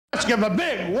Let's give a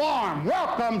big, warm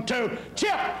welcome to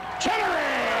Chip Chinery!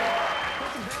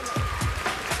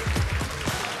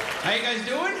 How you guys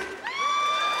doing?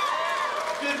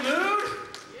 Good mood?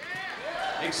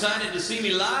 Excited to see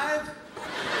me live?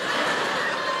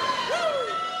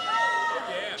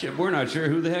 Chip, we're not sure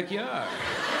who the heck you are.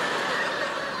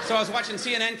 So I was watching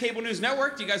CNN Cable News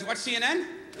Network. Do you guys watch CNN?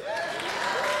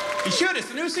 You should. It's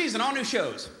the new season, all new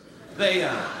shows. They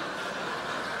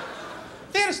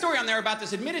had a story on there about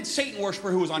this admitted Satan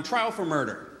worshiper who was on trial for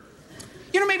murder.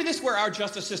 You know, maybe this is where our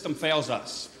justice system fails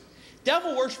us.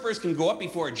 Devil worshipers can go up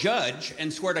before a judge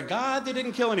and swear to God they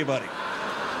didn't kill anybody.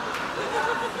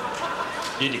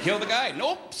 Did you kill the guy?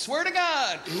 Nope, swear to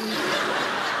God.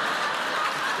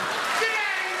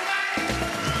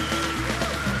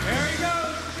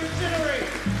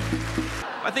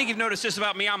 I think you've noticed this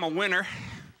about me, I'm a winner.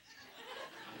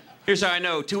 Here's how I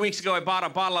know. 2 weeks ago, I bought a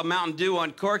bottle of Mountain Dew,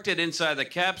 uncorked it, inside the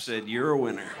cap said, "You're a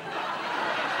winner."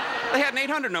 They had an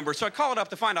 800 number, so I called up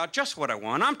to find out just what I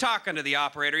won. I'm talking to the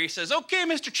operator. He says, "Okay,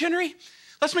 Mr. Chinery,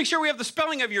 let's make sure we have the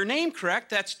spelling of your name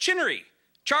correct. That's Chinery.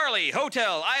 Charlie,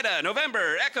 Hotel, Ida,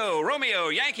 November, Echo, Romeo,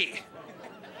 Yankee."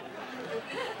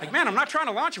 Like, man, I'm not trying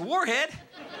to launch a warhead.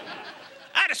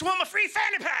 I just want my free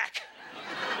fanny pack.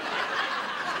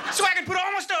 So I can put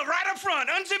all my stuff right up front,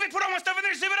 unzip it, put all my stuff in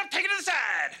there, zip it up, take it to the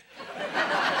side.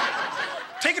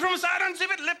 Take it from the side, unzip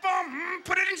it, lip balm,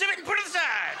 put it in, zip it, and put it to the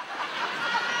side.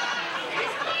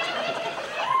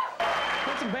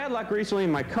 Had some bad luck recently.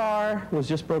 My car was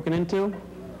just broken into.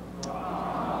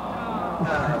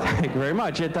 Thank you very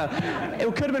much. It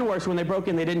could have been worse. When they broke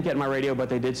in, they didn't get my radio, but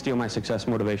they did steal my Success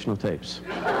motivational tapes.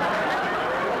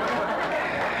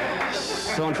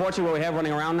 So unfortunately, what we have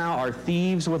running around now are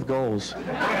thieves with goals.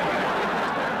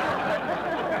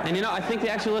 And you know, I think they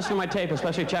actually listened to my tape,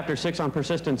 especially chapter 6 on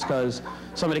persistence, because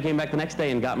somebody came back the next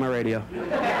day and got my radio.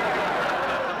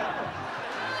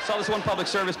 Saw this one public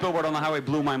service billboard on the highway,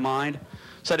 blew my mind.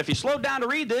 Said, if you slowed down to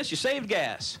read this, you saved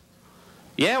gas.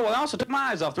 Yeah, well, I also took my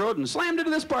eyes off the road and slammed into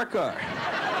this parked car.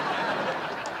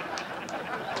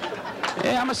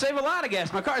 Yeah, I'm gonna save a lot of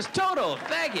gas. My car's totaled.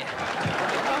 Thank you.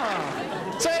 Oh.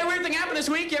 So, a weird thing happened this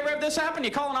week. You ever have this happen?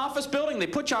 You call an office building, they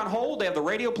put you on hold, they have the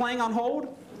radio playing on hold,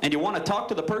 and you want to talk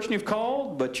to the person you've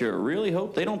called, but you really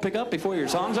hope they don't pick up before your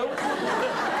song's over?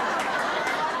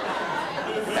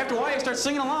 After a while, you start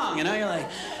singing along, you know? You're like,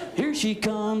 here she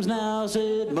comes now,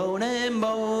 said Monet,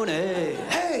 Monet.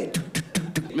 Hey,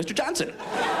 Mr. Johnson.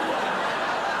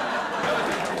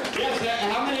 Yes,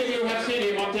 how many of you have seen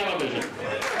him on television?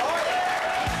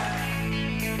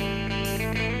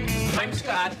 I'm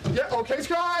Scott. Yeah, okay,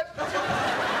 Scott.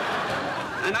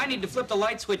 And I need to flip the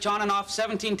light switch on and off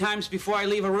 17 times before I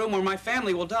leave a room or my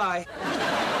family will die.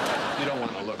 You don't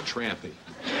want to look trampy.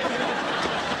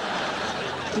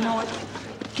 You know what?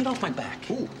 Get off my back.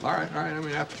 Ooh, all right. I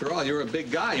mean, after all, you're a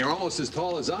big guy. You're almost as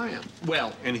tall as I am.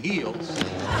 Well, in heels.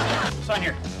 Sign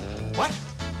here. What?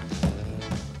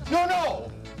 No!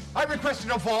 I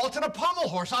requested a vault and a pommel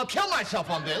horse. I'll kill myself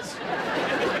on this.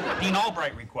 Dean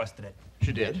Albright requested it.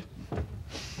 She did?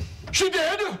 She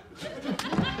did?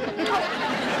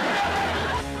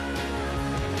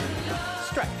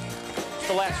 Strike. It's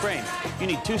the last frame. You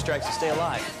need 2 strikes to stay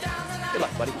alive. Good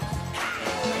luck, buddy.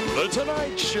 The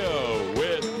Tonight Show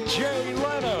with Jay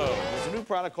Leno. There's a new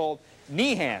product called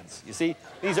knee hands. You see,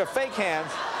 these are fake hands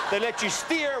that let you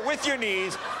steer with your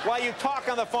knees while you talk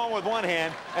on the phone with one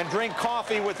hand and drink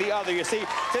coffee with the other. You see,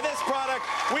 to this product,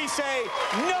 we say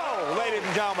no, ladies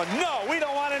and gentlemen. No, we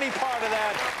don't want any part of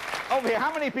that. Over here,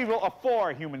 how many people are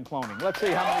for human cloning? Let's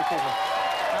see how many people.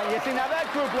 You see, now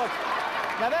that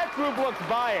group looks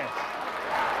biased.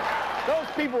 Those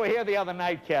people were here the other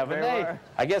night, Kevin.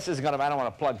 I guess this is going to, I don't want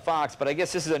to plug Fox, but I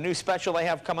guess this is a new special they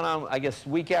have coming on, I guess,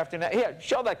 week after next. Here,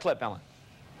 show that clip, Ellen.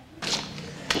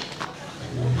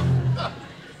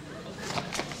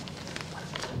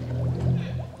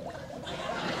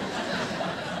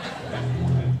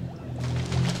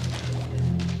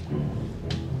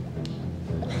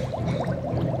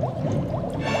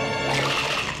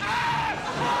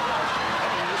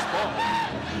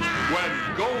 When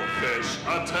goldfish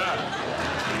attack.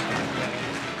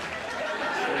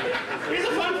 Here's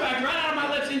a fun fact right out of my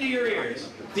lips into your ears.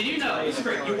 Did you know, this is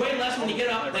great, you weigh less when you get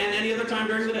up than any other time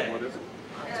during the day.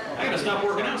 I gotta stop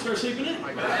working out and start sleeping in.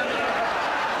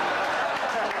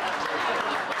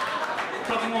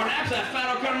 Couple more naps, that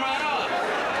fat will come right off.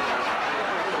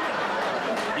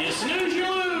 You snooze, you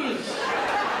lose.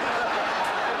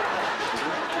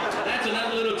 That's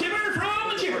another little tipper from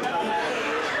the chipper.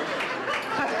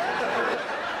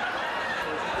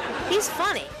 He's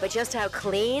funny, but just how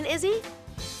clean is he?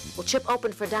 Well, Chip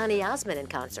opened for Donny Osmond in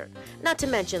concert. not to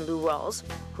mention Lou Rawls,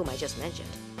 whom I just mentioned.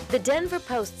 The Denver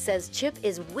Post says Chip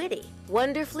is witty,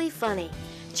 wonderfully funny.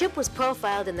 Chip was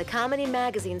profiled in the Comedy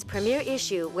Magazine's premiere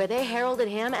issue, where they heralded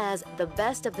him as the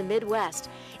best of the Midwest.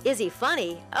 Is he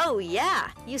funny? Oh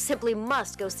yeah, you simply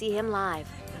must go see him live.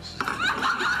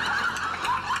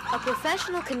 A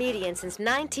professional comedian since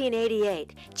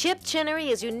 1988, Chip Chinery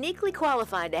is uniquely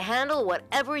qualified to handle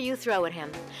whatever you throw at him.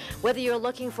 Whether you're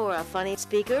looking for a funny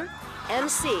speaker,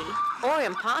 MC, or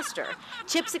imposter,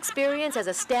 Chip's experience as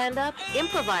a stand-up,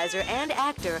 improviser, and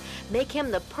actor make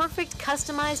him the perfect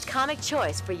customized comic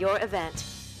choice for your event.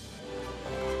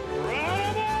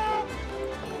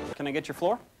 Can I get your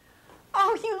floor?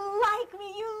 Oh, you like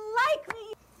me, you like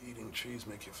me. Eating cheese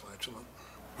make you flatulent.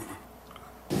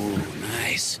 Ooh,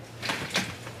 nice.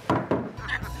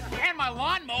 And my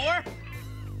lawnmower.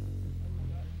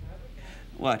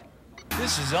 What?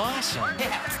 This is awesome.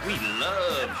 Yeah, we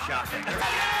love shopping.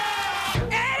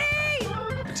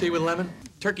 Eddie! Tea with lemon?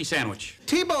 Turkey sandwich.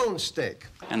 T-bone steak.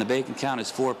 And the bacon count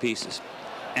is 4 pieces.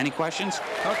 Any questions?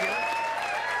 Okay.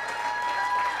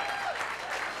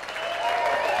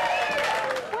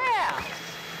 Well.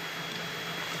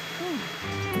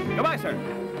 Goodbye, sir.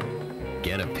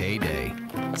 Get a payday.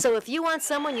 So if you want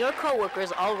someone your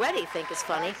coworkers already think is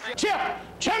funny, Chip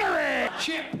Chinery!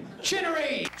 Chip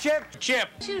Chinery. Chip. Chip.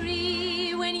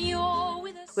 When you're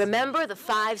with us. remember the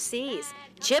 5 C's.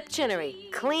 Chip Chinery,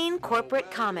 clean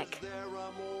corporate comic.